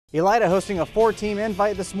Elida hosting a 4-team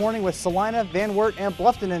invite this morning with Salina, Van Wert, and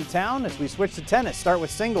Bluffton in town. As we switch to tennis, start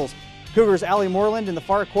with singles. Cougars' Allie Moreland in the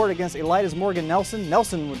far court against Elida's Morgan Nelson.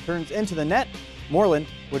 Nelson turns into the net. Moreland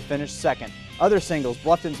would finish second. Other singles,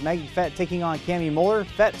 Bluffton's Maggie Fett taking on Cammie Muller.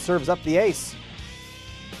 Fett serves up the ace.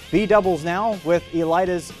 B doubles now with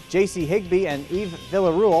Elida's J.C. Higbee and Eve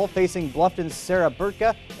Villaruel facing Bluffton's Sarah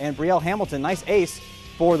Burtka and Brielle Hamilton. Nice ace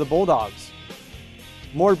for the Bulldogs.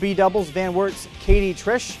 More B doubles, Van Wert's Katie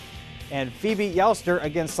Trish and Phoebe Youster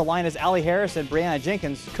against Salina's Allie Harris and Brianna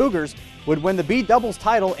Jenkins. Cougars would win the B doubles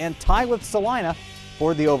title and tie with Salina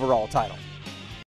for the overall title.